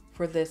one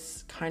for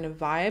this kind of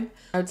vibe.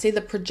 I would say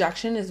the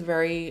projection is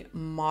very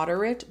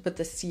moderate, but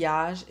the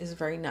sillage is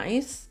very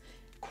nice.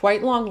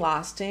 Quite long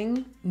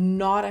lasting,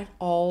 not at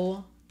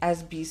all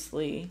as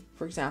beastly,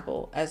 for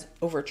example, as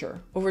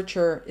Overture.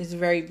 Overture is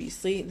very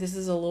beastly. This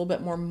is a little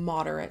bit more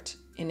moderate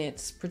in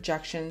its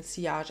projection,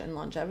 sillage, and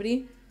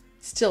longevity.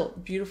 Still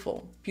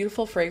beautiful,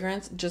 beautiful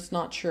fragrance. Just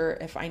not sure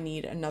if I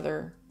need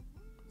another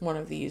one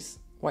of these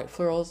white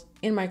florals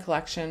in my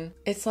collection.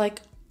 It's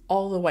like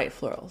all the white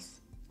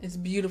florals. It's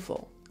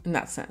beautiful in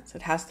that sense.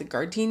 It has the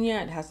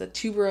gardenia, it has the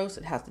tuberose,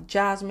 it has the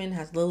jasmine, it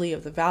has lily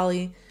of the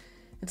valley.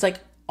 It's like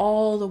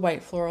all the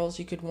white florals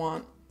you could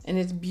want, and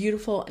it's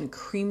beautiful and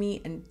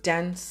creamy and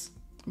dense.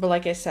 But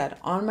like I said,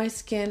 on my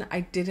skin,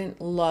 I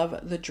didn't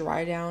love the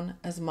dry down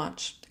as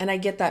much, and I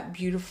get that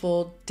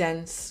beautiful,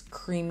 dense,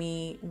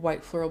 creamy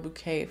white floral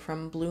bouquet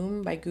from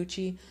Bloom by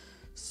Gucci.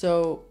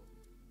 So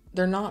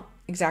they're not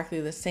exactly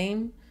the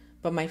same,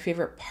 but my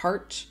favorite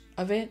part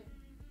of it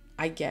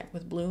I get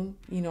with Bloom,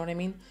 you know what I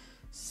mean?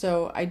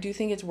 So I do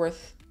think it's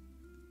worth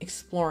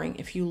exploring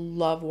if you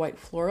love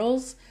white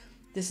florals.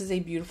 This is a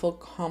beautiful,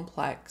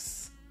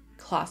 complex,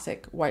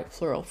 classic white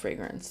floral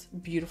fragrance.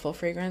 Beautiful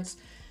fragrance.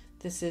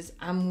 This is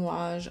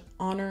AMOUAGE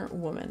Honor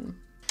Woman.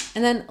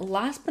 And then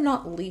last but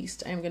not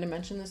least, I'm going to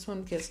mention this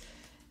one because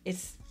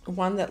it's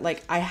one that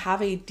like I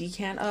have a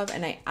decant of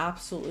and I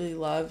absolutely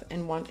love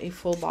and want a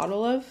full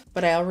bottle of,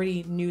 but I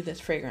already knew this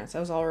fragrance. I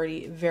was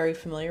already very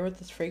familiar with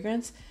this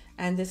fragrance,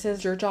 and this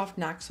is XERJOFF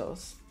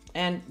Naxos.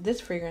 And this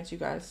fragrance, you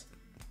guys,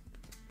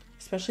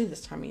 especially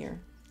this time of year,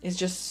 is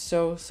just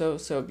so, so,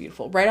 so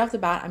beautiful. Right off the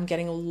bat, I'm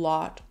getting a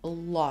lot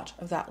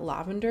of that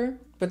lavender,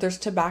 but there's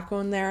tobacco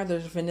in there,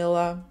 there's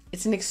vanilla.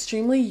 It's an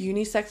extremely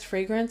unisex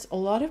fragrance. A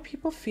lot of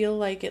people feel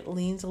like it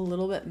leans a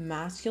little bit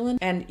masculine,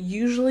 and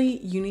usually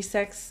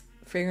unisex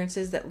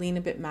fragrances that lean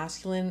a bit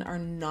masculine are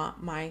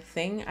not my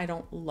thing. I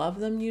don't love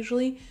them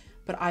usually,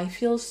 but I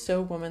feel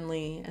so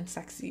womanly and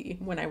sexy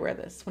when I wear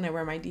this, when I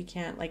wear my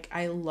decant. Like,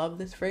 I love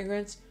this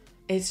fragrance.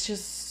 It's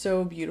just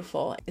so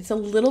beautiful. It's a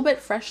little bit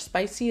fresh,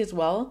 spicy as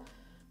well,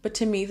 but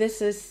to me,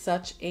 this is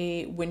such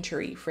a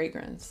wintry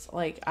fragrance.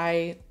 Like,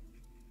 I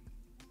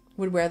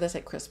would wear this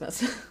at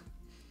Christmas.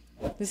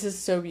 This is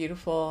so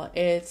beautiful.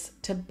 It's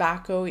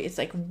tobacco. It's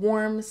like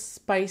warm,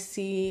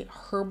 spicy,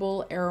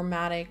 herbal,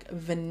 aromatic,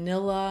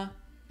 vanilla.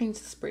 I need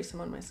to spray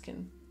some on my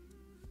skin.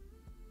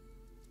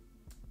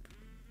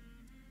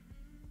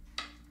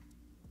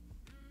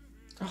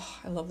 Oh,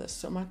 I love this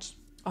so much.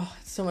 Oh,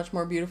 it's so much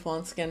more beautiful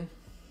on skin.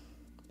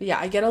 But yeah,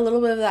 I get a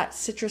little bit of that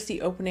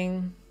citrusy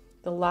opening.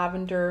 The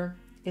lavender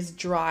is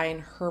dry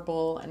and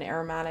herbal and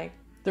aromatic.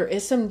 There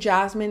is some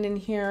jasmine in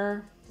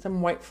here,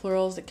 some white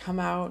florals that come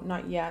out,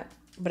 not yet,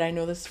 but I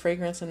know this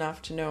fragrance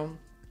enough to know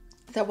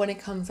that when it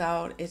comes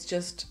out, it's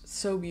just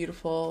so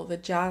beautiful. The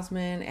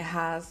jasmine, it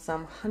has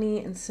some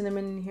honey and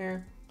cinnamon in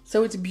here.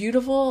 So it's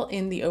beautiful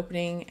in the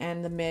opening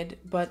and the mid,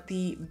 but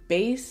the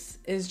base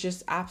is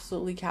just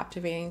absolutely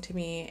captivating to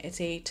me. It's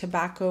a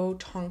tobacco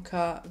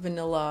tonka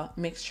vanilla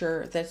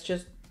mixture that's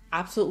just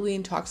absolutely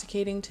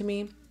intoxicating to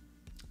me.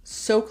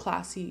 So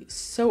classy,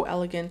 so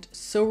elegant,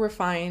 so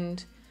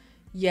refined,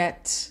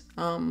 yet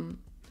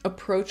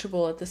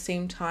approachable at the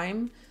same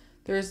time.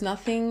 There's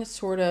nothing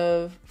sort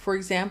of, for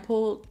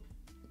example,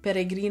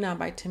 Peregrina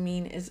by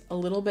THAMEEN is a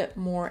little bit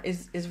more,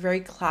 is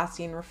very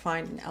classy and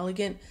refined and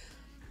elegant.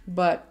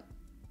 But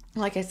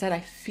like I said, I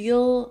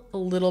feel a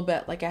little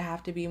bit like I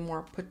have to be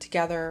more put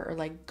together or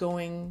like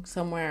going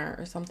somewhere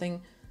or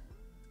something.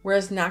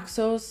 Whereas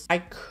Naxos, I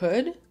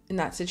could in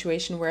that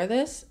situation wear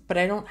this, but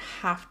I don't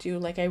have to,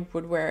 like I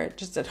would wear it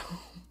just at home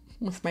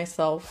with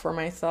myself, for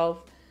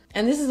myself.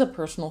 And this is a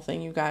personal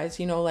thing, you guys,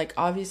 you know, like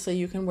obviously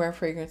you can wear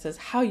fragrances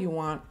how you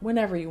want,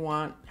 whenever you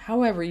want,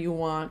 however you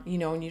want, you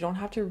know, and you don't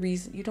have to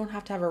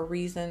have a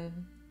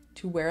reason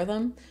to wear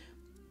them.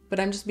 But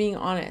I'm just being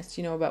honest,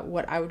 you know, about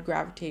what I would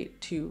gravitate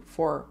to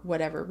for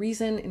whatever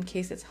reason, in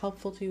case it's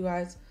helpful to you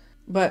guys.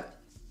 But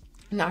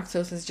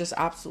Naxos is just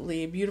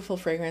absolutely a beautiful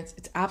fragrance.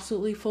 It's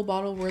absolutely full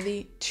bottle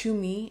worthy to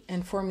me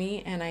and for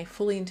me, and I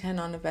fully intend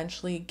on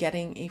eventually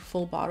getting a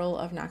full bottle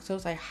of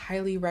Naxos. I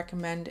highly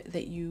recommend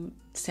that you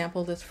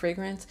sample this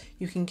fragrance.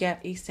 You can get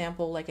a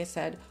sample, like I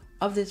said,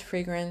 of this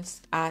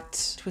fragrance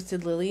at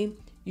Twisted Lily.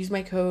 Use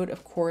my code,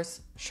 of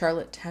course,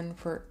 Charlotte10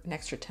 for an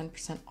extra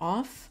 10%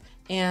 off.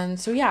 And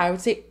so yeah, I would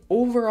say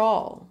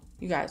overall,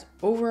 you guys,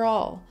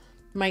 overall,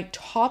 my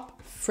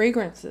top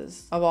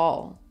fragrances of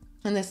all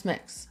in this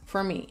mix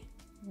for me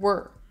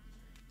were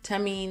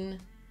THAMEEN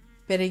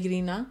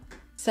Peregrina,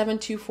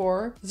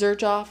 724,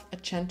 XERJOFF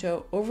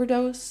Accento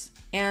Overdose,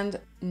 and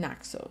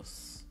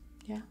Naxos.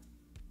 Yeah.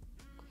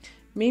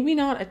 Maybe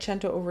not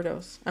Accento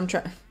Overdose. I'm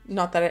trying,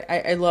 not that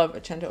I love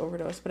Accento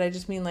Overdose, but I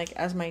just mean like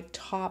as my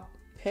top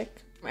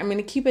pick. I'm going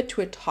to keep it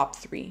to a top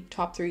three.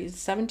 Top three is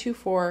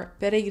 724,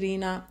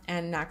 Peregrina,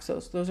 and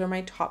Naxos. Those are my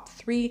top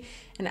three.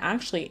 And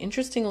actually,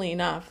 interestingly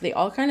enough, they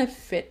all kind of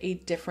fit a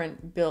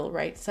different bill,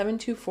 right?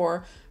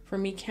 724 for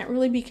me can't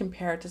really be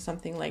compared to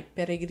something like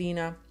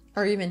Peregrina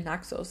or even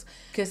Naxos,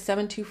 because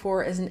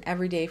 724 is an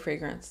everyday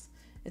fragrance.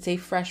 It's a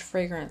fresh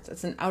fragrance.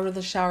 It's an out of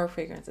the shower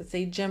fragrance. It's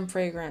a gym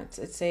fragrance.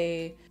 It's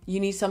a, you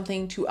need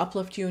something to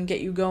uplift you and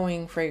get you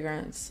going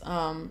fragrance.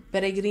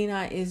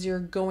 Peregrina is your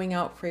going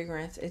out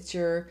fragrance. It's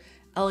your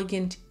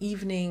elegant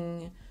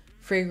evening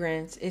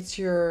fragrance. It's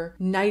your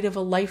night of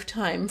a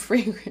lifetime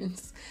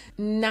fragrance.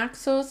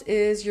 Naxos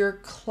is your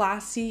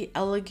classy,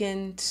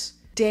 elegant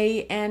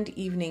day and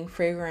evening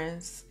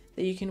fragrance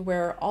that you can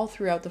wear all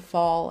throughout the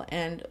fall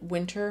and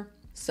winter.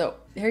 So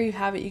there you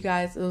have it, you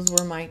guys. Those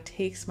were my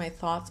takes, my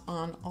thoughts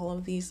on all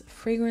of these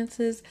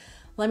fragrances.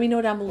 Let me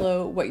know down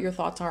below what your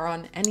thoughts are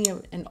on any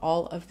of and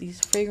all of these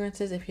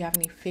fragrances. If you have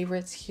any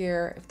favorites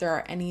here, if there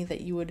are any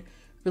that you would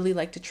really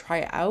like to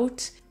try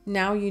out.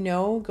 Now you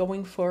know,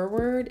 going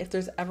forward, if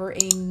there's ever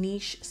a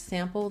niche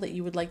sample that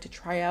you would like to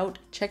try out,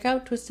 check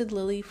out Twisted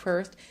Lily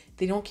first.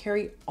 They don't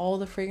carry all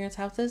the fragrance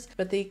houses,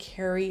 but they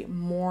carry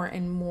more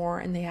and more,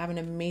 and they have an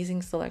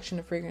amazing selection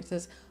of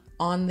fragrances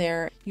on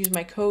there. Use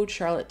my code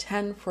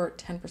Charlotte10 for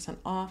 10%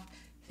 off.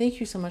 Thank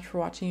you so much for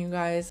watching, you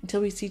guys.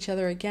 Until we see each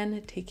other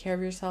again, take care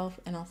of yourself,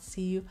 and I'll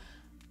see you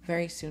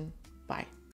very soon. Bye.